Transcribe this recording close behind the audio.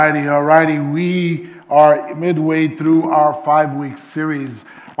Alrighty. We are midway through our 5-week series.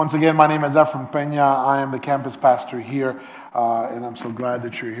 Once again, my name is Ephraim Pena. I am the campus pastor here, and I'm so glad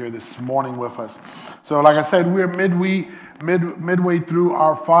that you're here this morning with us. So, like I said, we're midway through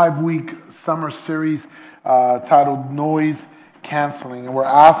our 5-week summer series titled Noise Canceling, and we're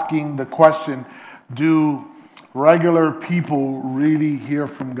asking the question: do regular people really hear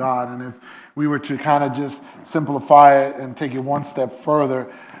from God? And if we were to kind of just simplify it and take it one step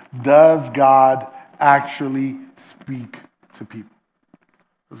further, does God actually speak to people?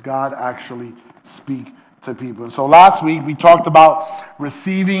 Does God actually speak to people? And so last week we talked about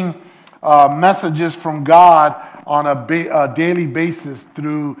receiving messages from God on a daily basis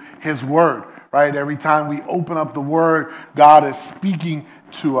through His Word, right? Every time we open up the Word, God is speaking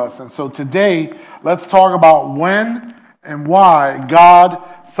to us. And so today, let's talk about when and why God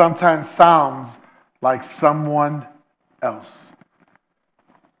sometimes sounds like someone else.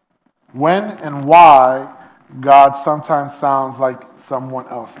 When and why God sometimes sounds like someone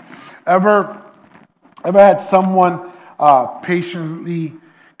else. Ever had someone patiently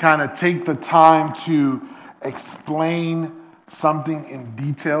kind of take the time to explain something in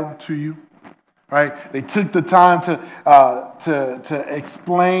detail to you? Right? They took the time to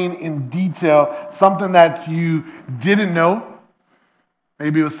explain in detail something that you didn't know.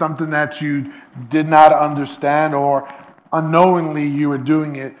 Maybe it was something that you did not understand, or unknowingly you were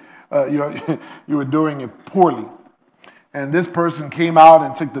doing it. You were doing it poorly. And this person came out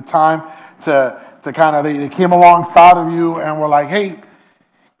and took the time to kind of, they came alongside of you and were like, "Hey,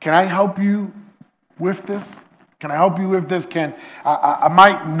 can I help you with this? Can I help you with this? I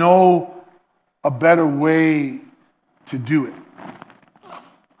might know a better way to do it.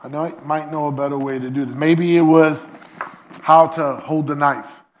 I might know a better way to do this." Maybe it was how to hold the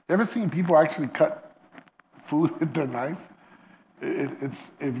knife. You ever seen people actually cut food with their knife?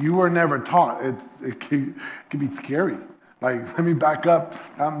 It's if you were never taught, it can be scary. Like, let me back up.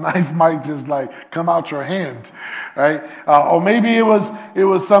 That knife might just like come out your hand, right? Or maybe it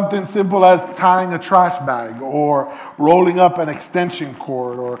was something simple as tying a trash bag, or rolling up an extension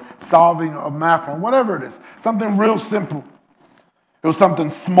cord, or solving a math problem, whatever it is. Something real simple. It was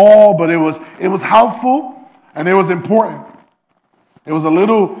something small, but it was helpful and it was important. It was a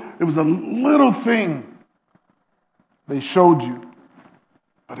little thing they showed you,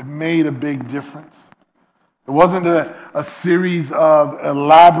 but it made a big difference. It wasn't a series of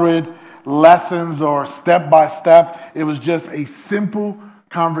elaborate lessons or step-by-step. It was just a simple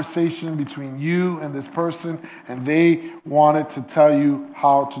conversation between you and this person, and they wanted to tell you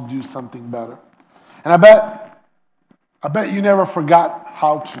how to do something better. And I bet you never forgot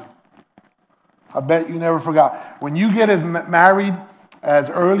how to. I bet you never forgot. When you get married as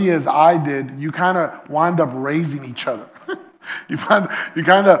early as I did, you kind of wind up raising each other. You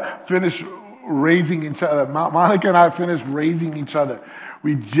kind of finish raising each other. Monica and I finished raising each other.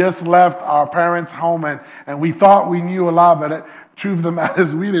 We just left our parents' home, and we thought we knew a lot, but the truth of the matter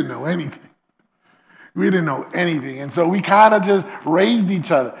is we didn't know anything. We didn't know anything. And so we kind of just raised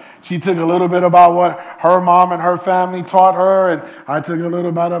each other. She took a little bit about what her mom and her family taught her, and I took a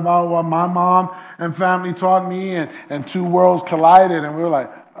little bit about what my mom and family taught me, and two worlds collided, and we were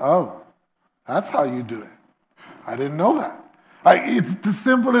like, "Oh, that's how you do it. I didn't know that." Like, it's the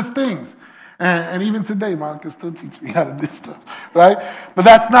simplest things. And even today, Monica still teaches me how to do stuff, right? But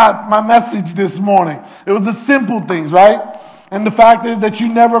that's not my message this morning. It was the simple things, right? And the fact is that you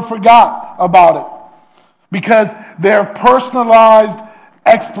never forgot about it, because their personalized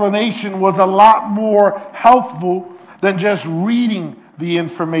explanation was a lot more helpful than just reading the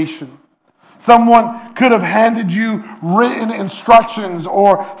information. Someone could have handed you written instructions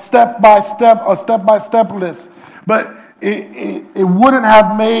or a step-by-step list, but it wouldn't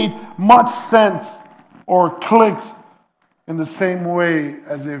have made much sense or clicked in the same way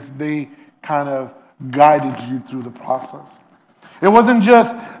as if they kind of guided you through the process. It wasn't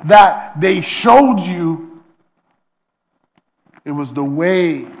just that they showed you, it was the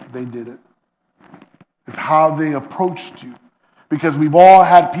way they did it. It's how they approached you. Because we've all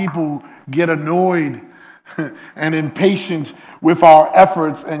had people get annoyed and impatient with our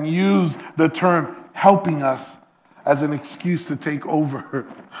efforts and use the term "helping us" as an excuse to take over,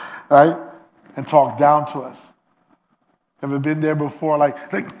 right? And talk down to us. Ever been there before? Like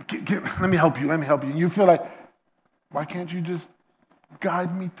let me help you. And you feel like, why can't you just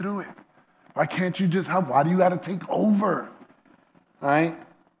guide me through it? Why can't you just help? Why do you got to take over, right?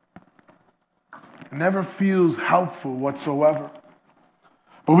 It never feels helpful whatsoever.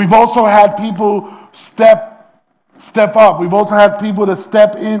 But we've also had people step up. We've also had people to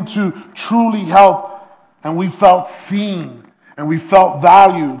step in to truly help, and we felt seen and we felt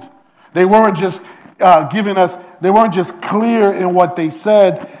valued. They weren't just they weren't just clear in what they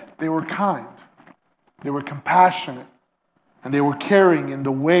said, they were kind. They were compassionate, and they were caring in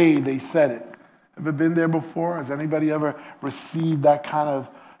the way they said it. Ever been there before? Has anybody ever received that kind of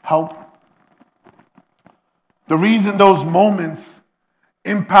help? The reason those moments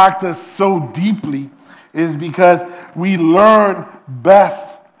impact us so deeply is because we learn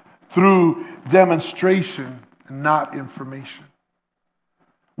best through demonstration and not information.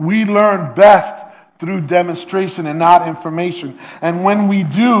 We learn best through demonstration and not information. And when we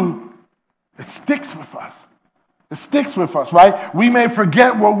do, it sticks with us. It sticks with us, right? We may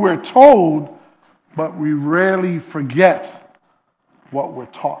forget what we're told, but we rarely forget what we're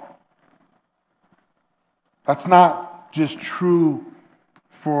taught. That's not just true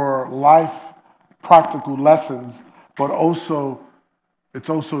for life practical lessons, but it's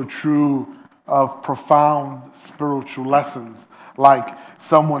also true of profound spiritual lessons, like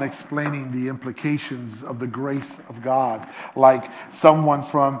someone explaining the implications of the grace of God, like someone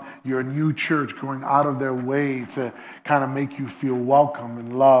from your new church going out of their way to kind of make you feel welcome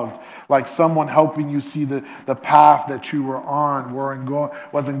and loved, like someone helping you see the path that you were on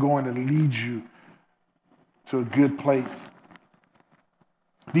wasn't going to lead you to a good place.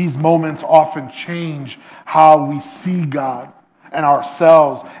 These moments often change how we see God and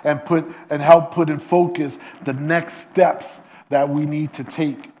ourselves and help put in focus the next steps that we need to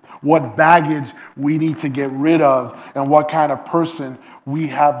take, what baggage we need to get rid of, and what kind of person we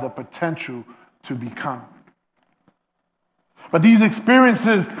have the potential to become. But these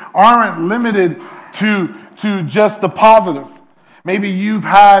experiences aren't limited to just the positive. Maybe you've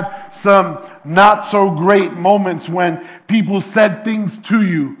had some not so great moments when people said things to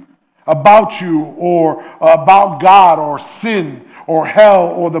you or about God or sin or hell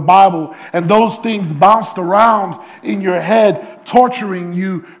or the Bible, and those things bounced around in your head, torturing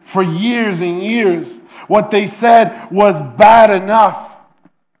you for years and years. What they said was bad enough,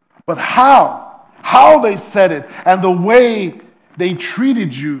 but how they said it and the way they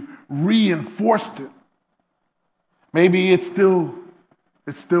treated you reinforced it. Maybe it still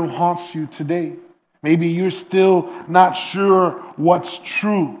haunts you today. Maybe you're still not sure what's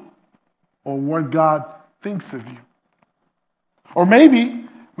true or what God thinks of you. Or maybe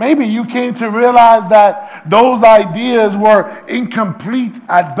you came to realize that those ideas were incomplete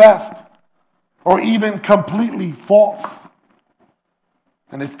at best, or even completely false.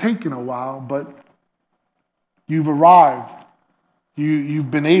 And it's taken a while, but you've arrived. You've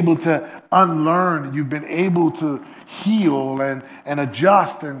been able to unlearn. You've been able to heal and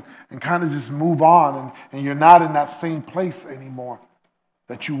adjust and kind of just move on. And you're not in that same place anymore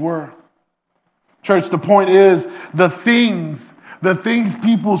that you were. Church, the point is the things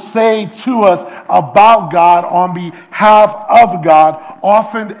people say to us about God on behalf of God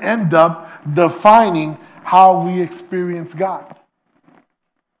often end up defining how we experience God.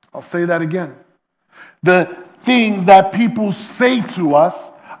 I'll say that again. The things that people say to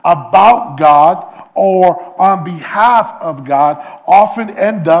us about God or on behalf of God often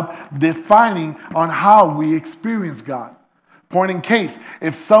end up defining on how we experience God. Point in case,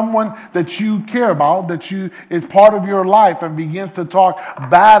 if someone that you care about, is part of your life and begins to talk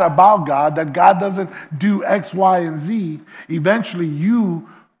bad about God, that God doesn't do X, Y, and Z, eventually you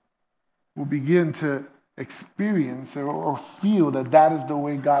will begin to experience or feel that is the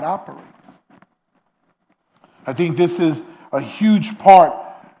way God operates. I think this is a huge part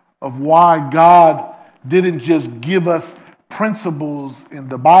of why God didn't just give us principles in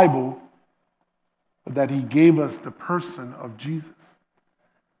the Bible, but that he gave us the person of Jesus.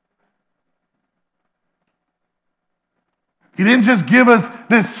 He didn't just give us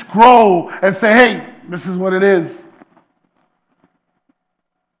this scroll and say, hey, this is what it is.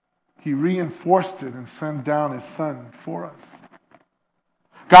 He reinforced it and sent down his son for us.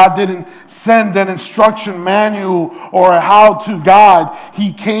 God didn't send an instruction manual or a how-to guide.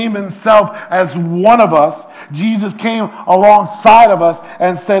 He came himself as one of us. Jesus came alongside of us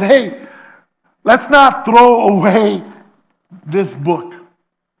and said, hey, let's not throw away this book.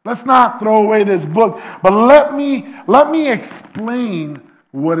 Let's not throw away this book, but let me explain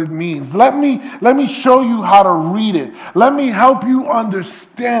what it means. Let me show you how to read it. Let me help you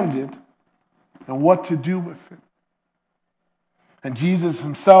understand it and what to do with it. And Jesus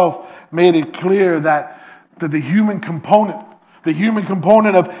himself made it clear that the human component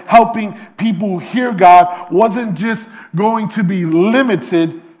of helping people hear God wasn't just going to be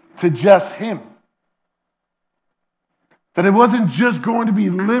limited to just him. That it wasn't just going to be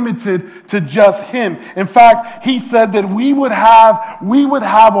limited to just him. In fact, he said that we would have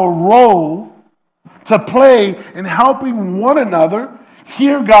a role to play in helping one another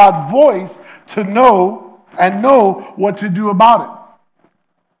hear God's voice to know what to do about it.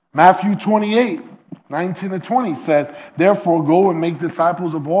 Matthew 28:19-20 says, "Therefore go and make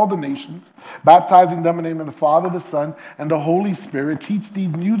disciples of all the nations, baptizing them in the name of the Father, the Son, and the Holy Spirit. Teach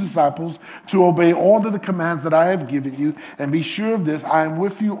these new disciples to obey all of the commands that I have given you, and be sure of this, I am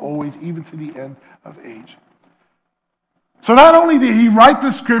with you always, even to the end of age." So not only did he write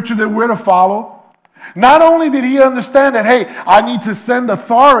the scripture that we're to follow, not only did he understand that, hey, I need to send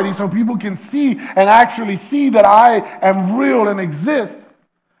authority so people can see and actually see that I am real and exist,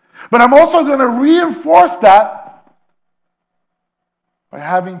 but I'm also going to reinforce that by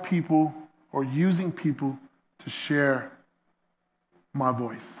having people or using people to share my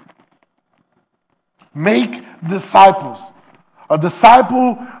voice. Make disciples. A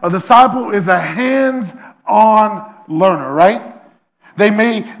disciple is a hands-on learner, right? They're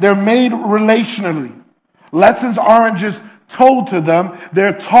made relationally. Lessons aren't just told to them,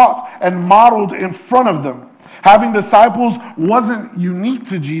 they're taught and modeled in front of them. Having disciples wasn't unique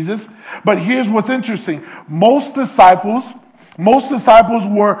to Jesus, but here's what's interesting. Most disciples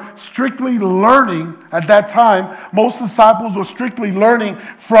were strictly learning at that time. Most disciples were strictly learning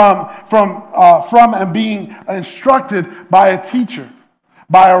from and being instructed by a teacher,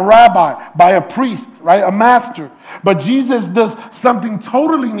 by a rabbi, by a priest, right? A master. But Jesus does something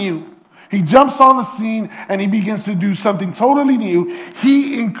totally new. He jumps on the scene and he begins to do something totally new.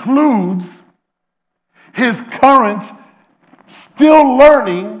 He includes his current, still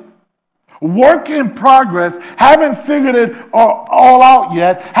learning, work in progress, haven't figured it all out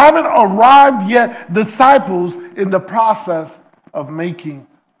yet, haven't arrived yet, disciples in the process of making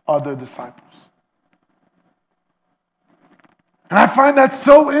other disciples. And I find that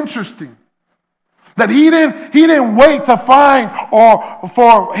so interesting that he didn't wait to find or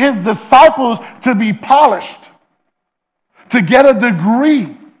for his disciples to be polished, to get a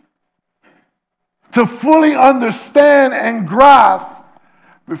degree, to fully understand and grasp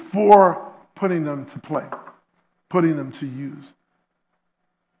before putting them to play, putting them to use,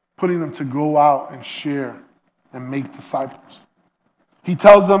 putting them to go out and share and make disciples. He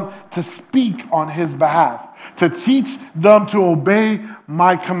tells them to speak on his behalf, to teach them to obey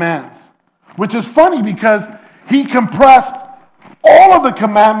my commands, which is funny because he compressed all of the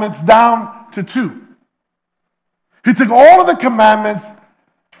commandments down to 2. He took all of the commandments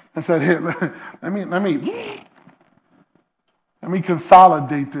and said, "Here, let me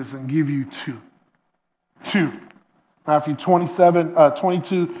consolidate this and give you 2. 2. Matthew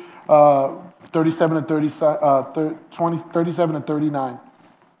 22, 37 and 39.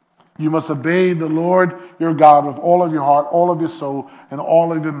 You must obey the Lord your God with all of your heart, all of your soul, and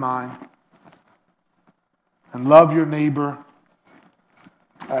all of your mind. And love your neighbor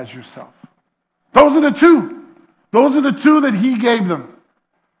as yourself." Those are the 2. Those are the 2 that he gave them.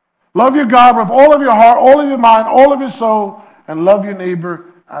 Love your God with all of your heart, all of your mind, all of your soul, and love your neighbor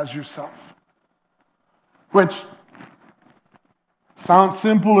as yourself. Which sounds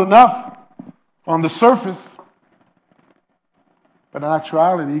simple enough on the surface, but in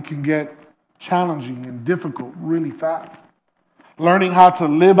actuality, it can get challenging and difficult really fast. Learning how to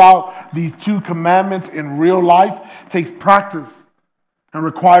live out these 2 commandments in real life takes practice and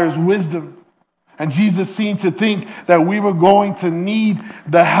requires wisdom. And Jesus seemed to think that we were going to need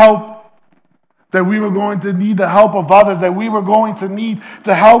the help, that we were going to need the help of others, that we were going to need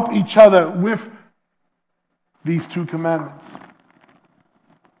to help each other with these 2 commandments.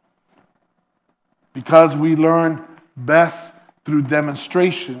 Because we learn best through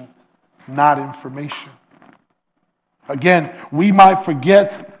demonstration, not information. Again, we might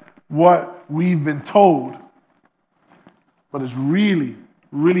forget what we've been told, but it's really,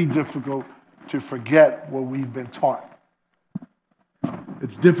 really difficult to forget what we've been taught.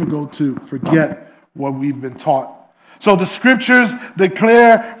 It's difficult to forget what we've been taught. So the scriptures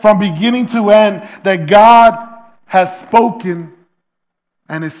declare from beginning to end that God has spoken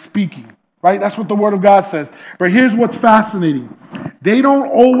and is speaking. Right? That's what the Word of God says. But here's what's fascinating. They don't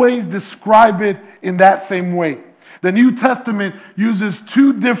always describe it in that same way. The New Testament uses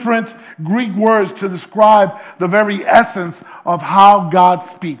 2 different Greek words to describe the very essence of how God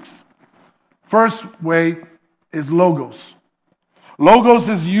speaks. First way is logos. Logos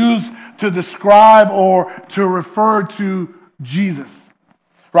is used to describe or to refer to Jesus.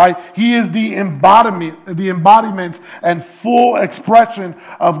 Right? He is the embodiment and full expression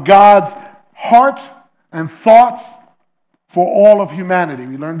of God's heart and thoughts for all of humanity.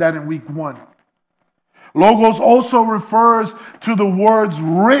 We learned that in week 1. Logos also refers to the words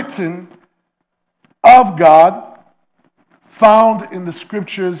written of God found in the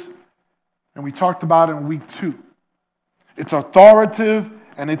scriptures And we talked about it in week 2. It's authoritative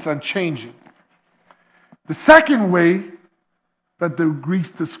and it's unchanging. The second way that the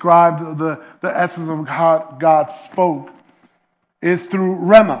Greeks described the essence of how God spoke is through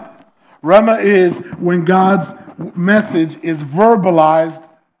rhema. Rhema is when God's message is verbalized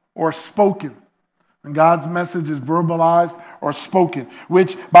or spoken. When God's message is verbalized or spoken,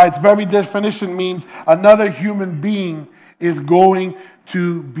 which by its very definition means another human being is going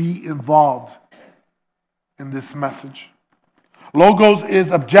to be involved in this message. Logos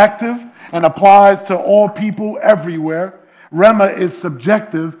is objective and applies to all people everywhere. Rhema is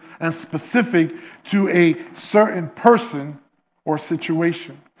subjective and specific to a certain person or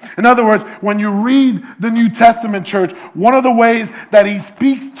situation. In other words, when you read the New Testament, church, one of the ways that he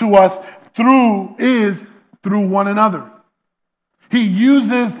speaks to us through is through one another. He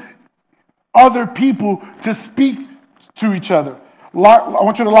uses other people to speak to each other. I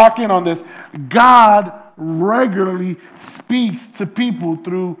want you to lock in on this. God regularly speaks to people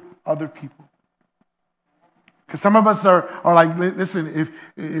through other people. Because some of us are like, listen, if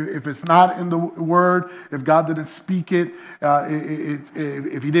it's not in the Word, if God didn't speak it,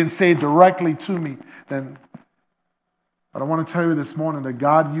 if he didn't say it directly to me, then... But I want to tell you this morning that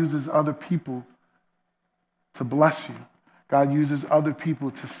God uses other people to bless you. God uses other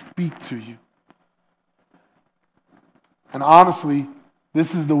people to speak to you. And honestly,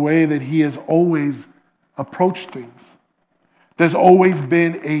 this is the way that he has always approached things. There's always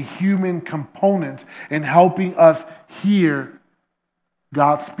been a human component in helping us hear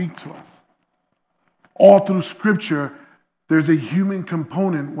God speak to us. All through Scripture, there's a human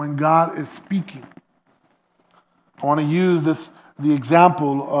component when God is speaking. I want to use the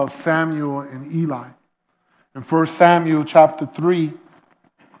example of Samuel and Eli. In 1 Samuel chapter 3,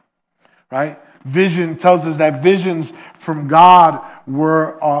 right? Vision tells us that visions from God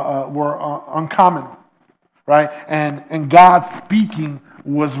were uncommon, right? And God speaking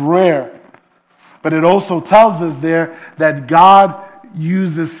was rare. But it also tells us there that God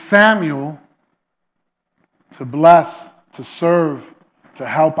uses Samuel to bless, to serve, to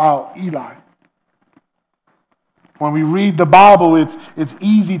help out Eli. When we read the Bible, it's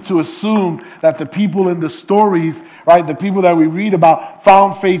easy to assume that the people in the stories, right, the people that we read about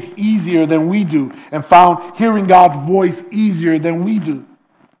found faith easier than we do and found hearing God's voice easier than we do.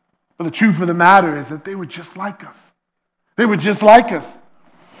 But the truth of the matter is that they were just like us. They were just like us.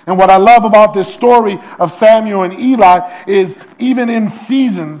 And what I love about this story of Samuel and Eli is even in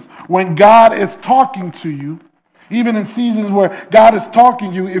seasons when God is talking to you, even in seasons where God is talking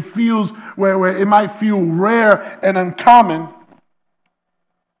to you, it feels where it might feel rare and uncommon,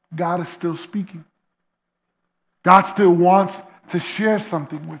 God is still speaking. God still wants to share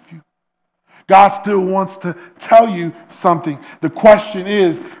something with you. God still wants to tell you something. The question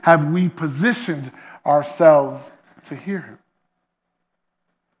is, have we positioned ourselves to hear him?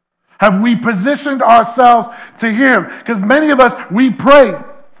 Have we positioned ourselves to hear him? Because many of us, we pray.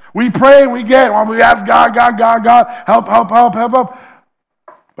 We pray and we ask God, help.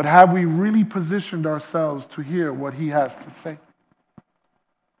 But have we really positioned ourselves to hear what he has to say?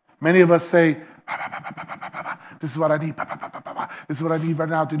 Many of us say, this is what I need. This is what I need right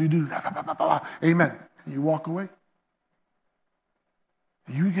now to do. Amen. And you walk away.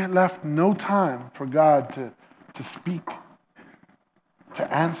 You get left no time for God to speak, to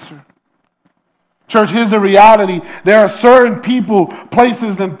answer. Church, here's the reality. There are certain people,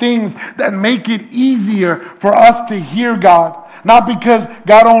 places, and things that make it easier for us to hear God. Not because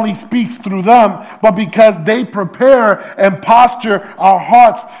God only speaks through them, but because they prepare and posture our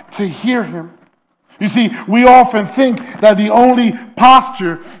hearts to hear him. You see, we often think that the only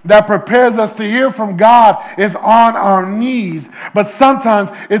posture that prepares us to hear from God is on our knees. But sometimes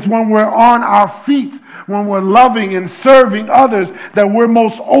it's when we're on our feet, when we're loving and serving others, that we're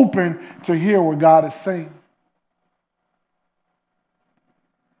most open to hear what God is saying.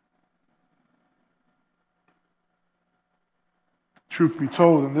 Truth be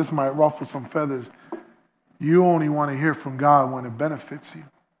told, and this might ruffle some feathers, you only want to hear from God when it benefits you.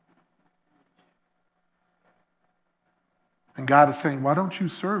 And God is saying, why don't you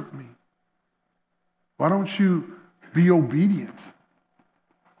serve me? Why don't you be obedient?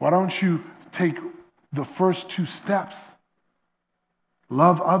 Why don't you take the first 2 steps?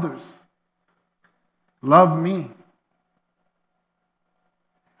 Love others. Love me.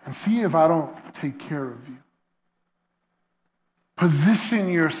 And see if I don't take care of you. Position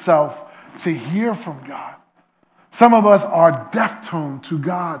yourself to hear from God. Some of us are deaf-toned to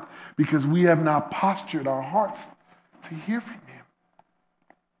God because we have not postured our hearts to hear from him.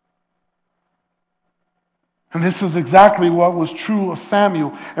 And this is exactly what was true of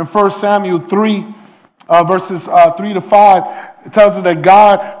Samuel. In 1 Samuel 3, verses 3 to 5, it tells us that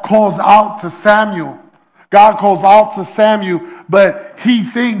God calls out to Samuel. God calls out to Samuel, but he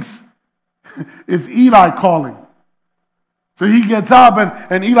thinks it's Eli calling. So he gets up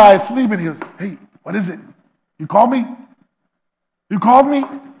and Eli is sleeping. He goes, hey, what is it? You called me? You called me?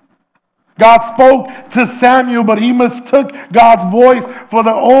 God spoke to Samuel, but he mistook God's voice for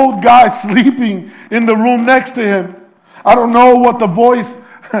the old guy sleeping in the room next to him. I don't know what the voice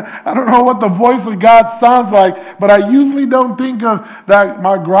of God sounds like, but I usually don't think of that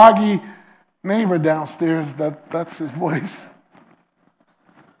my groggy neighbor downstairs. That's his voice.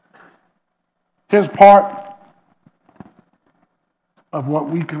 Here's part of what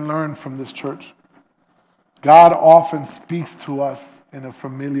we can learn from this church. God often speaks to us in a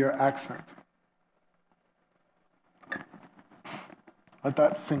familiar accent. Let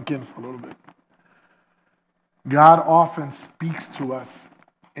that sink in for a little bit. God often speaks to us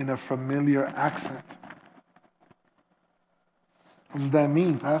in a familiar accent. What does that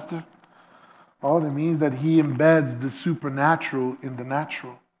mean, Pastor? Well, it means that he embeds the supernatural in the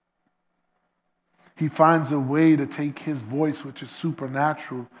natural. He finds a way to take his voice, which is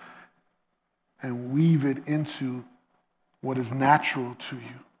supernatural, and weave it into what is natural to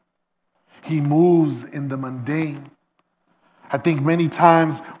you. He moves in the mundane. I think many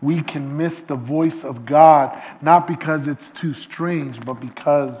times we can miss the voice of God, not because it's too strange, but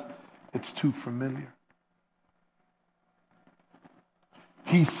because it's too familiar.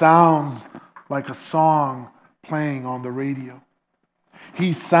 He sounds like a song playing on the radio.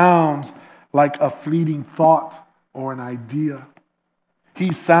 He sounds like a fleeting thought or an idea.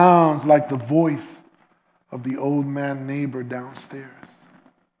 He sounds like the voice of the old man neighbor downstairs.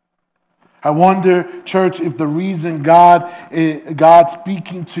 I wonder, church, if the reason God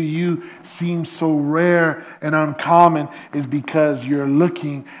speaking to you seems so rare and uncommon is because you're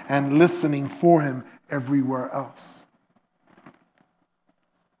looking and listening for him everywhere else.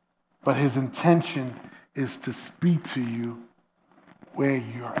 But his intention is to speak to you where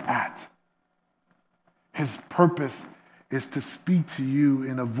you're at. His purpose is to speak to you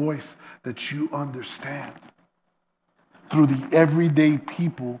in a voice that you understand through the everyday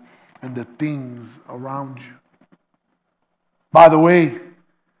people and the things around you. By the way,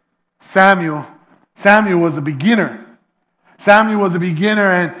 Samuel was a beginner. Samuel was a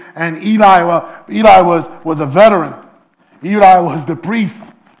beginner, and Eli was a veteran. Eli was the priest,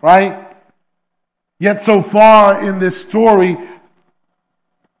 right? Yet so far in this story,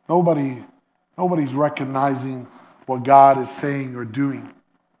 nobody's recognizing what God is saying or doing.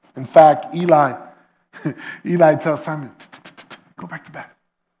 In fact, Eli tells Samuel, go back to bed.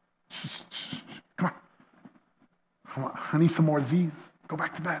 Come on. I need some more Z's. Go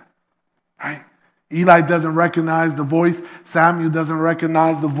back to bed. Right? Eli doesn't recognize the voice. Samuel doesn't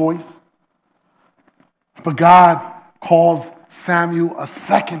recognize the voice. But God calls Samuel a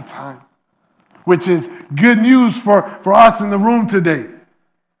second time, which is good news for us in the room today.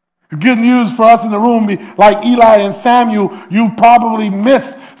 Good news for us in the room. Like Eli and Samuel, you probably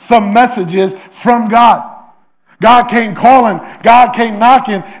missed some messages from God. God came calling, God came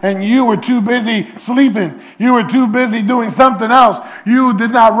knocking, and you were too busy sleeping. You were too busy doing something else. You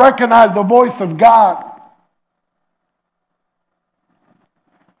did not recognize the voice of God.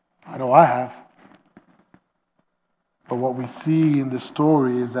 I know I have. But what we see in the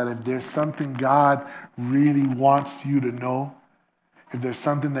story is that if there's something God really wants you to know, if there's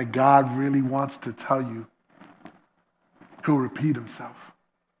something that God really wants to tell you, he'll repeat himself.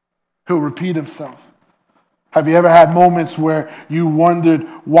 He'll repeat himself. Have you ever had moments where you wondered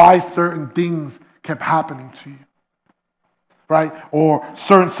why certain things kept happening to you? Right? Or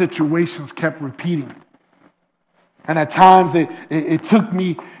certain situations kept repeating. And at times it took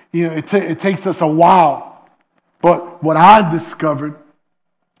me, it takes us a while. But what I've discovered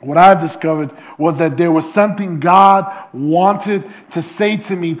was that there was something God wanted to say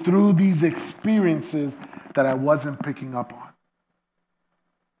to me through these experiences that I wasn't picking up on.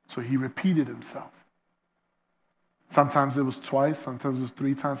 So he repeated himself. Sometimes it was twice, sometimes it was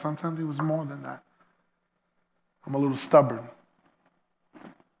 3 times, sometimes it was more than that. I'm a little stubborn.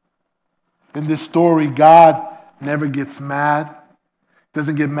 In this story, God never gets mad.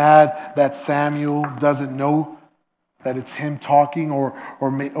 Doesn't get mad that Samuel doesn't know that it's him talking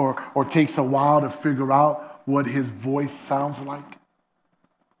or takes a while to figure out what his voice sounds like.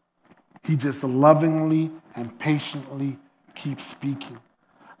 He just lovingly and patiently keeps speaking.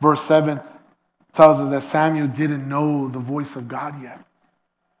 Verse 7 tells us that Samuel didn't know the voice of God yet.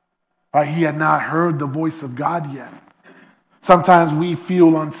 Right? He had not heard the voice of God yet. Sometimes we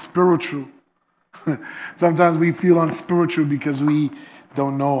feel unspiritual. Sometimes we feel unspiritual because we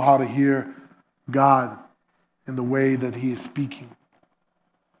don't know how to hear God in the way that He is speaking.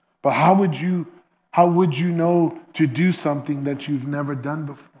 But how would you know to do something that you've never done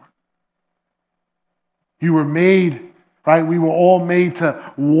before? You were made, right? We were all made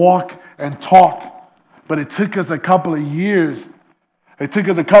to walk and talk, but it took us a couple of years. It took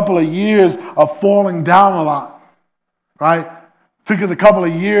us a couple of years of falling down a lot, right? It took us a couple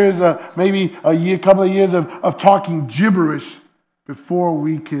of years, couple of years of talking gibberish before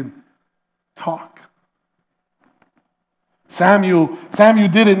we could talk. Samuel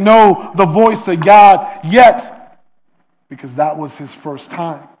didn't know the voice of God yet because that was his first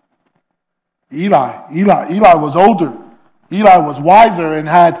time. Eli was older. Eli was wiser and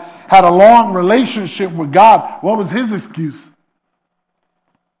had a long relationship with God. What was his excuse?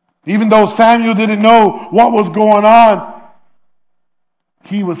 Even though Samuel didn't know what was going on,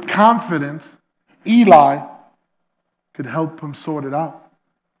 he was confident Eli could help him sort it out,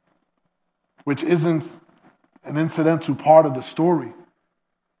 which isn't an incidental part of the story.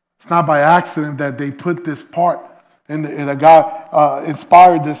 It's not by accident that they put this part in that God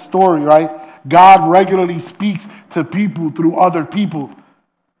inspired this story, right? God regularly speaks to people through other people.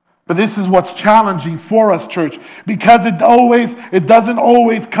 But this is what's challenging for us, church, because it doesn't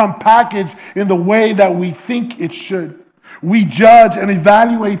always come packaged in the way that we think it should. We judge and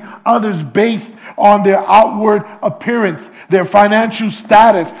evaluate others based on their outward appearance, their financial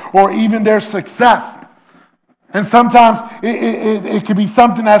status, or even their success. And sometimes it could be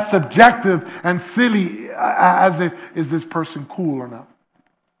something as subjective and silly as if, is this person cool or not?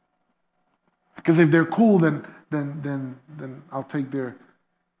 Because if they're cool, then I'll take their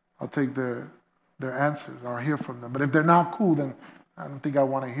answers or hear from them. But if they're not cool, then I don't think I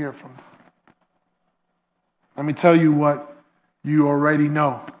want to hear from them. Let me tell you what you already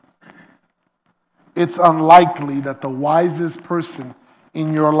know. It's unlikely that the wisest person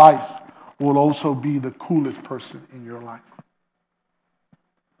in your life will also be the coolest person in your life.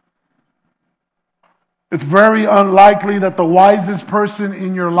 It's very unlikely that the wisest person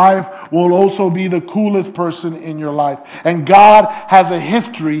in your life will also be the coolest person in your life. And God has a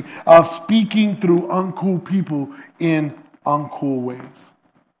history of speaking through uncool people in uncool ways.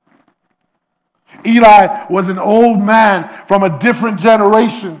 Eli was an old man from a different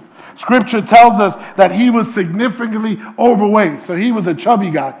generation. Scripture tells us that he was significantly overweight. So he was a chubby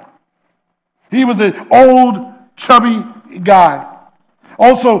guy. He was an old, chubby guy.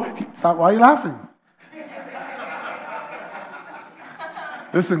 Also, why are you laughing?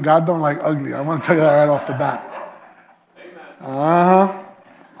 Listen, God don't like ugly. I want to tell you that right off the bat.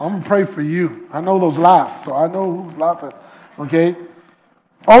 I'm going to pray for you. I know those laughs, so I know who's laughing. Okay?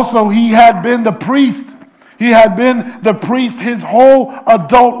 Also, he had been the priest. He had been the priest his whole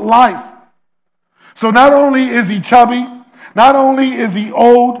adult life. So not only is he chubby, not only is he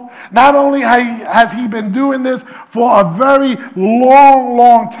old, not only has he been doing this for a very long,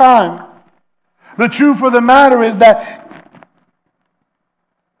 long time, the truth of the matter is that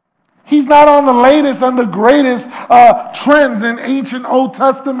he's not on the latest and the greatest trends in ancient Old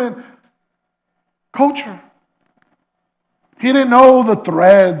Testament culture. He didn't know the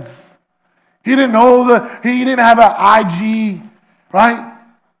threads. He didn't have an IG, right?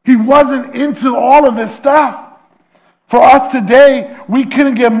 He wasn't into all of this stuff. For us today, we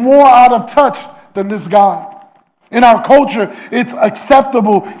couldn't get more out of touch than this guy. In our culture, it's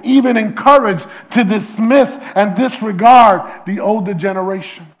acceptable, even encouraged, to dismiss and disregard the older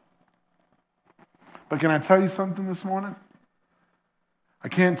generation. But can I tell you something this morning? I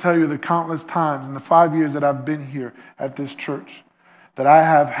can't tell you the countless times in the 5 years that I've been here at this church that I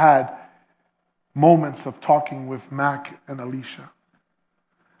have had moments of talking with Mac and Alicia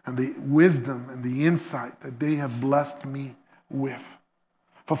and the wisdom and the insight that they have blessed me with.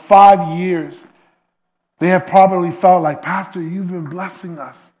 For 5 years, they have probably felt like, Pastor, you've been blessing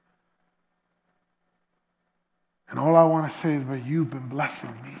us. And all I want to say is, but you've been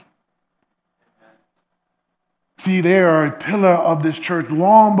blessing me. See, they are a pillar of this church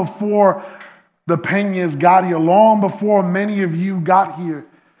long before the Peñas got here, long before many of you got here.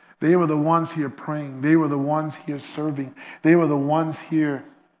 They were the ones here praying. They were the ones here serving. They were the ones here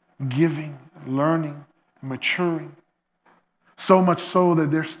giving, learning, maturing. So much so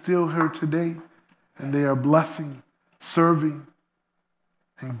that they're still here today and they are blessing, serving,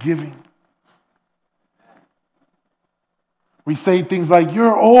 and giving. We say things like,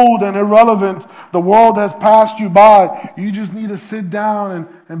 you're old and irrelevant. The world has passed you by. You just need to sit down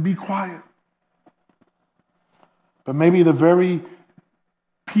and be quiet. But maybe the very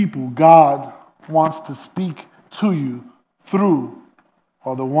people God wants to speak to you through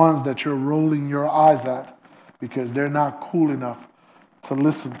are the ones that you're rolling your eyes at because they're not cool enough to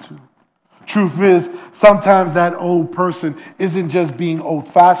listen to. Truth is, sometimes that old person isn't just being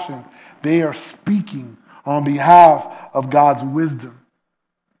old-fashioned. They are speaking on behalf of God's wisdom.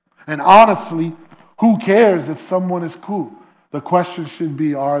 And honestly, who cares if someone is cool? The question should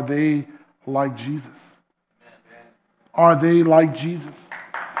be, are they like Jesus? Are they like Jesus?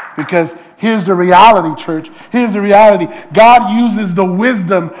 Because here's the reality, church. Here's the reality. God uses the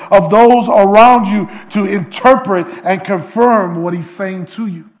wisdom of those around you to interpret and confirm what he's saying to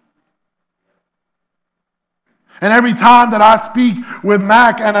you. And every time that I speak with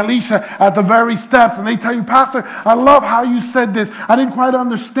Mac and Alicia at the very steps, and they tell you, Pastor, I love how you said this. I didn't quite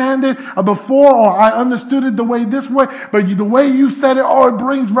understand it before, or I understood it this way, but the way you said it, it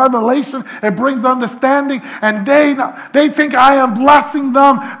brings revelation, it brings understanding, and they think I am blessing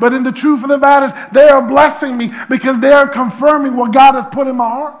them, but in the truth of the matter is, they are blessing me because they are confirming what God has put in my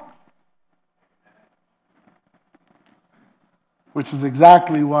heart. Which is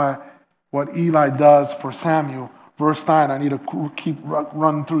exactly what Eli does for Samuel. Verse 9, I need to keep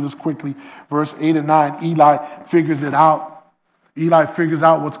running through this quickly. Verse 8 and 9, Eli figures it out. Eli figures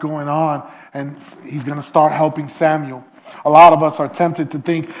out what's going on, and he's going to start helping Samuel. A lot of us are tempted to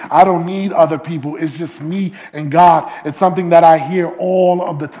think, I don't need other people. It's just me and God. It's something that I hear all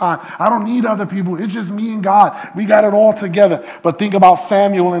of the time. I don't need other people. It's just me and God. We got it all together. But think about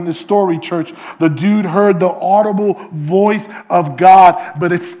Samuel in this story, church. The dude heard the audible voice of God,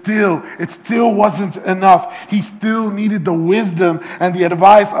 but it still wasn't enough. He still needed the wisdom and the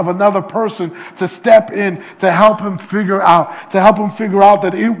advice of another person to step in to help him figure out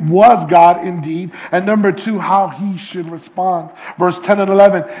that it was God indeed. And number two, how he should respond. Verse 10 and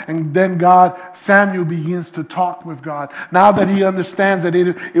 11, and then Samuel begins to talk with God. Now that he understands that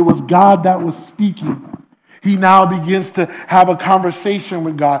it was God that was speaking, he now begins to have a conversation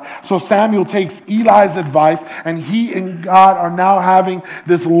with God. So Samuel takes Eli's advice, and he and God are now having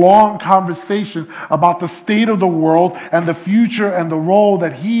this long conversation about the state of the world and the future and the role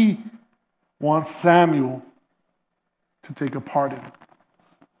that he wants Samuel to take a part in.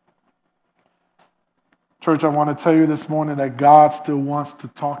 Church, I want to tell you this morning that God still wants to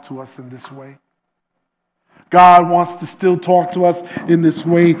talk to us in this way. God wants to still talk to us in this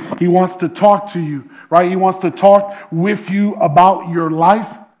way. He wants to talk to you, right? He wants to talk with you about your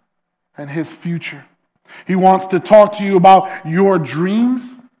life and his future. He wants to talk to you about your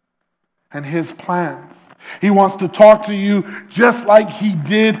dreams and his plans. He wants to talk to you just like he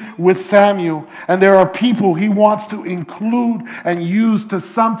did with Samuel. And there are people he wants to include and use to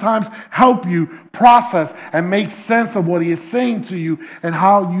sometimes help you process and make sense of what he is saying to you and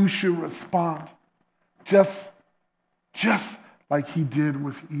how you should respond. Just like he did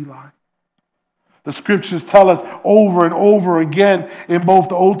with Eli. The scriptures tell us over and over again in both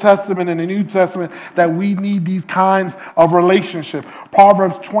the Old Testament and the New Testament that we need these kinds of relationship.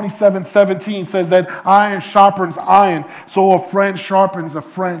 Proverbs 27:17 says that iron sharpens iron, so a friend sharpens a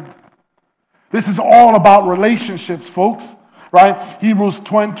friend. This is all about relationships, folks. Right? Hebrews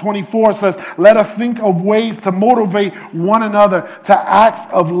 10:24 says, let us think of ways to motivate one another to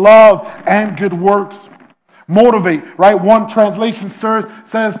acts of love and good works. Motivate, right? One translation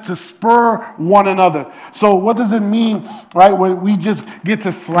says to spur one another. So what does it mean, right? When we just get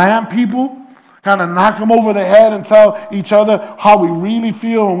to slam people, kind of knock them over the head and tell each other how we really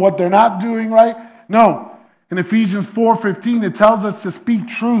feel and what they're not doing, right? No. In Ephesians 4:15, it tells us to speak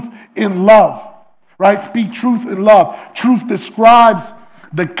truth in love, right? Speak truth in love. Truth describes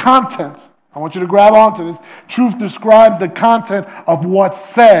the content. I want you to grab onto this. Truth describes the content of what's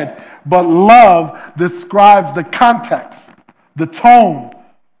said, but love describes the context, the tone,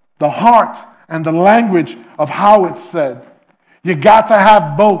 the heart, and the language of how it's said. You got to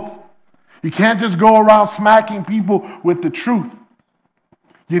have both. You can't just go around smacking people with the truth.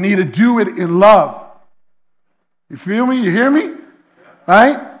 You need to do it in love. You feel me? You hear me?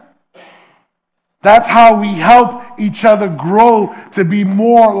 Right? That's how we help each other grow to be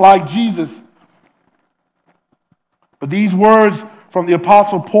more like Jesus. But these words from the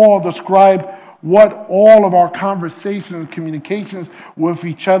Apostle Paul describe what all of our conversations and communications with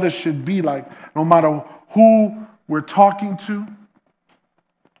each other should be like, no matter who we're talking to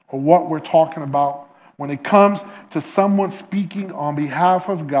or what we're talking about. When it comes to someone speaking on behalf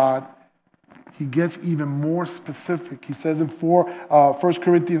of God, he gets even more specific. He says in 1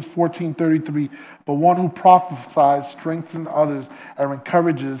 Corinthians 14:33, but one who prophesies strengthens others and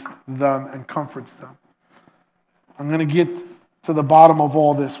encourages them and comforts them. I'm going to get to the bottom of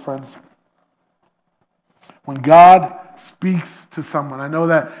all this, friends. When God speaks to someone, I know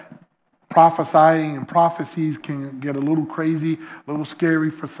that prophesying and prophecies can get a little crazy, a little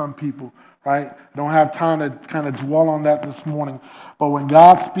scary for some people, right? I don't have time to kind of dwell on that this morning. But when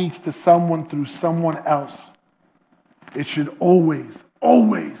God speaks to someone through someone else, it should always,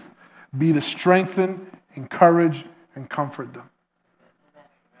 always be to strengthen, encourage, and comfort them.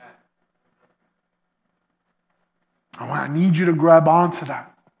 I need you to grab onto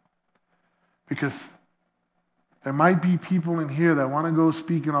that, because there might be people in here that want to go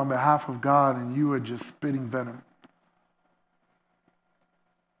speaking on behalf of God and you are just spitting venom.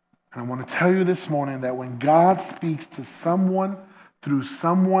 And I want to tell you this morning that when God speaks to someone through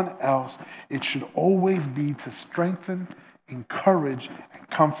someone else, it should always be to strengthen, encourage, and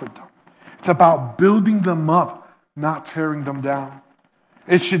comfort them. It's about building them up, not tearing them down.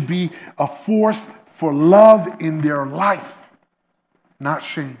 It should be a force for love in their life, not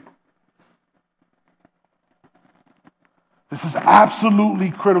shame. This is absolutely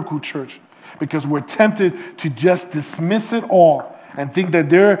critical, church, because we're tempted to just dismiss it all and think that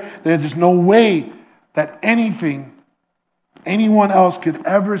there's no way that anything anyone else could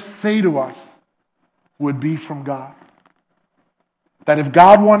ever say to us would be from God. That if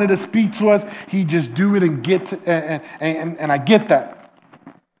God wanted to speak to us, he'd just do it and and I get that.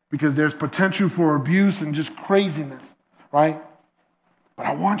 Because there's potential for abuse and just craziness, right? But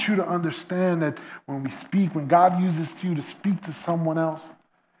I want you to understand that when we speak, when God uses you to speak to someone else,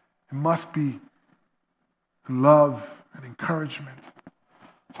 it must be love and encouragement.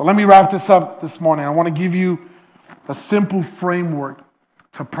 So let me wrap this up this morning. I want to give you a simple framework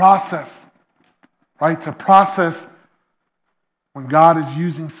to process, right? To process when God is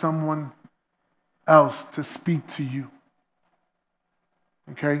using someone else to speak to you.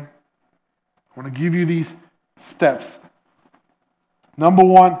 Okay? I want to give you these steps. Number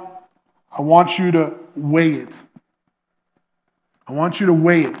one, I want you to weigh it. I want you to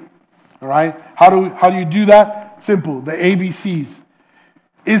weigh it. All right? How do you do that? Simple. The ABCs.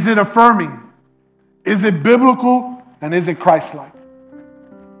 Is it affirming? Is it biblical? And is it Christ-like?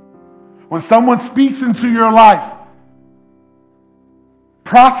 When someone speaks into your life,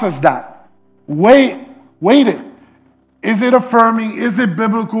 process that. Weigh it. Is it affirming? Is it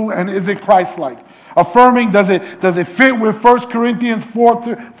biblical? And is it Christ-like? Affirming, does it fit with 1 Corinthians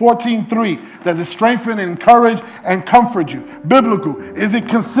 14:3? Does it strengthen, encourage, and comfort you? Biblical. Is it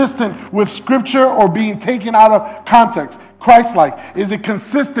consistent with Scripture or being taken out of context? Christ-like. Is it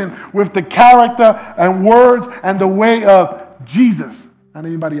consistent with the character and words and the way of Jesus? Not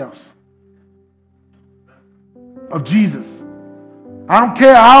anybody else. Of Jesus. I don't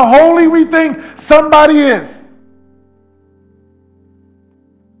care how holy we think somebody is.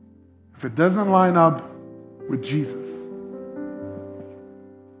 If it doesn't line up with Jesus,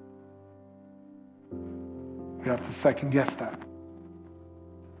 we have to second guess that.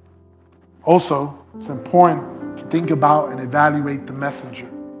 Also, it's important to think about and evaluate the messenger,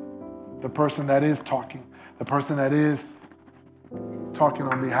 the person that is talking, the person that is talking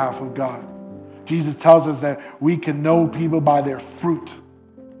on behalf of God. Jesus tells us that we can know people by their fruit.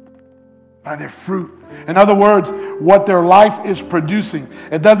 By their fruit. In other words, what their life is producing.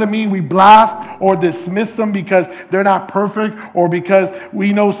 It doesn't mean we blast or dismiss them because they're not perfect or because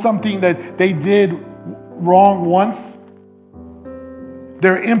we know something that they did wrong once.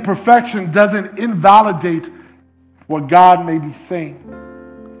 Their imperfection doesn't invalidate what God may be saying.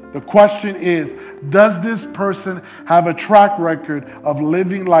 The question is, does this person have a track record of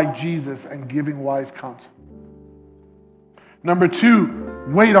living like Jesus and giving wise counsel? Number two,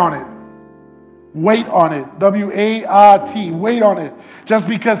 wait on it. Wait on it. W-A-I-T. Wait on it. Just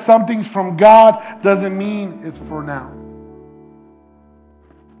because something's from God doesn't mean it's for now.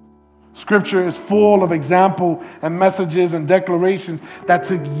 Scripture is full of examples and messages and declarations that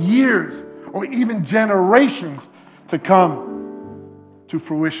took years or even generations to come to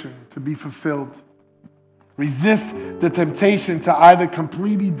fruition, to be fulfilled. Resist the temptation to either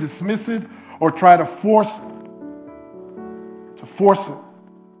completely dismiss it or try to force it.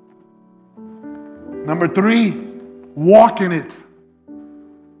 Number three, walk in it.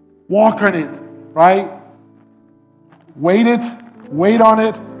 Walk on it, right? Wait on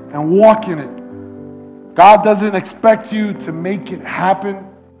it, and walk in it. God doesn't expect you to make it happen,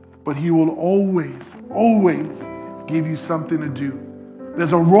 but he will always, always give you something to do.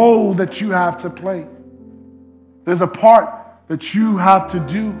 There's a role that you have to play. There's a part that you have to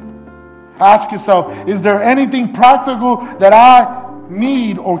do. Ask yourself, is there anything practical that I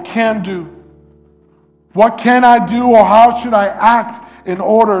need or can do? What can I do or how should I act in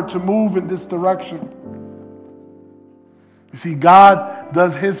order to move in this direction? You see, God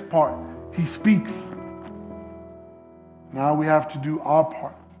does his part. He speaks. Now we have to do our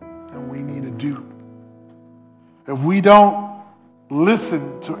part. and we need to do. If we don't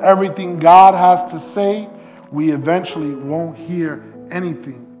listen to everything God has to say, we eventually won't hear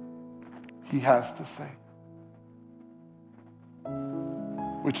anything He has to say.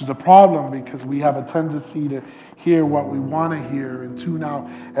 Which is a problem because we have a tendency to hear what we want to hear and tune out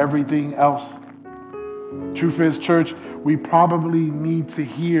everything else. Truth is, church, we probably need to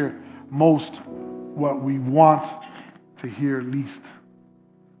hear most what we want to hear least.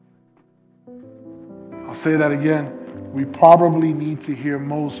 I'll say that again. We probably need to hear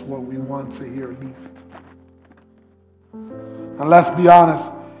most what we want to hear least. And let's be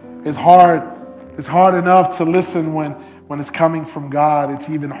honest, it's hard. It's hard enough to listen when it's coming from God. It's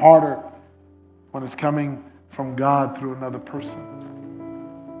even harder when it's coming from God through another person.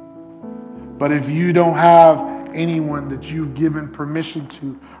 But if you don't have anyone that you've given permission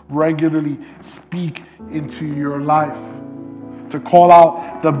to regularly speak into your life, to call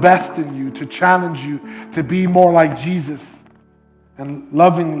out the best in you, to challenge you to be more like Jesus, and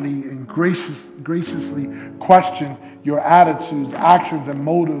lovingly and graciously question your attitudes, actions, and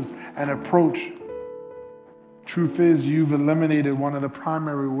motives and approach, truth is, you've eliminated one of the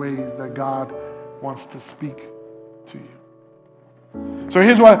primary ways that God wants to speak to you. So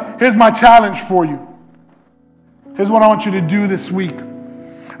here's my challenge for you. Here's what I want you to do this week.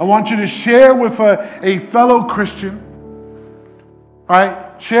 I want you to share with a fellow Christian,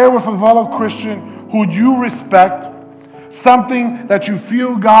 right? Share with a fellow Christian who you respect something that you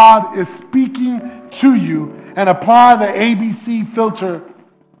feel God is speaking to you, and apply the ABC filter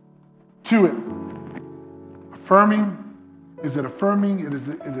to it. Affirming, is it affirming? Is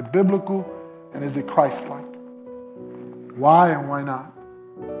it biblical? And is it Christ-like? Why and why not?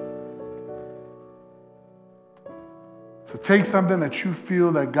 So take something that you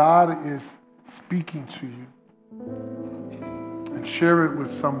feel that God is speaking to you and share it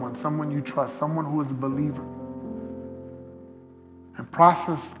with someone you trust, someone who is a believer. And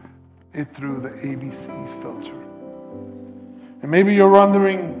process it through the ABC's filter. And maybe you're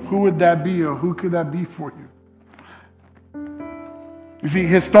wondering, who would that be or who could that be for you? You see,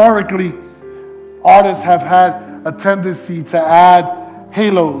 historically, artists have had a tendency to add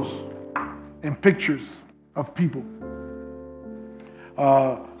halos in pictures of people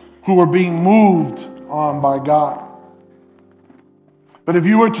who were being moved on by God. But if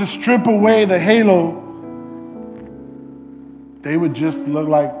you were to strip away the halo, they would just look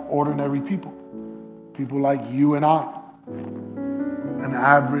like ordinary people. People like you and I. An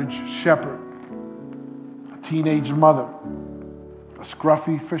average shepherd. A teenage mother. A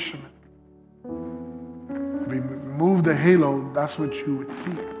scruffy fisherman. If you remove the halo, that's what you would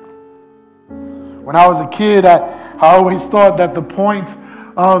see. When I was a kid, I always thought that the point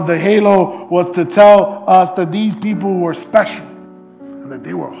of the halo was to tell us that these people were special and that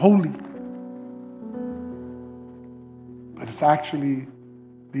they were holy. But it's actually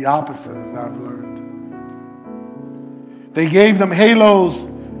the opposite, as I've learned. They gave them halos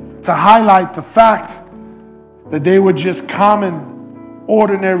to highlight the fact that they were just common,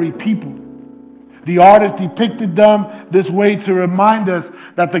 ordinary people. The artist depicted them this way to remind us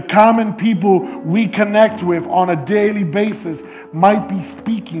that the common people we connect with on a daily basis might be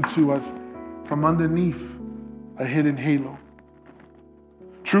speaking to us from underneath a hidden halo.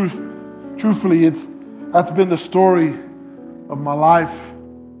 Truthfully, that's been the story of my life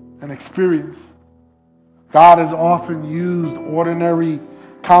and experience. God has often used ordinary,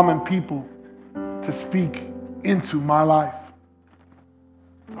 common people to speak into my life.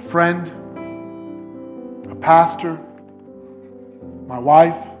 A friend, a pastor, my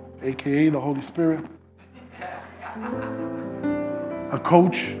wife, aka the Holy Spirit, a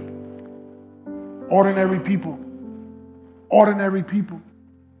coach, ordinary people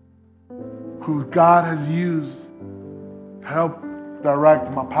who God has used to help direct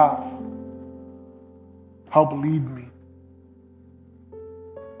my path, help lead me,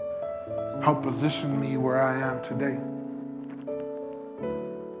 help position me where I am today.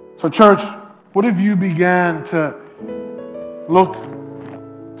 So church, what if you began to look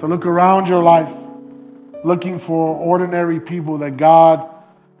around your life, looking for ordinary people that God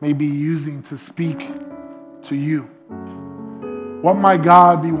may be using to speak to you? What might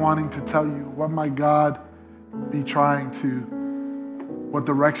God be wanting to tell you? What might God be what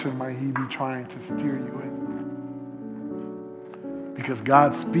direction might He be trying to steer you in? Because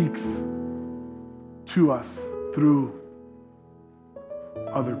God speaks to us through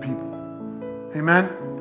other people. Amen?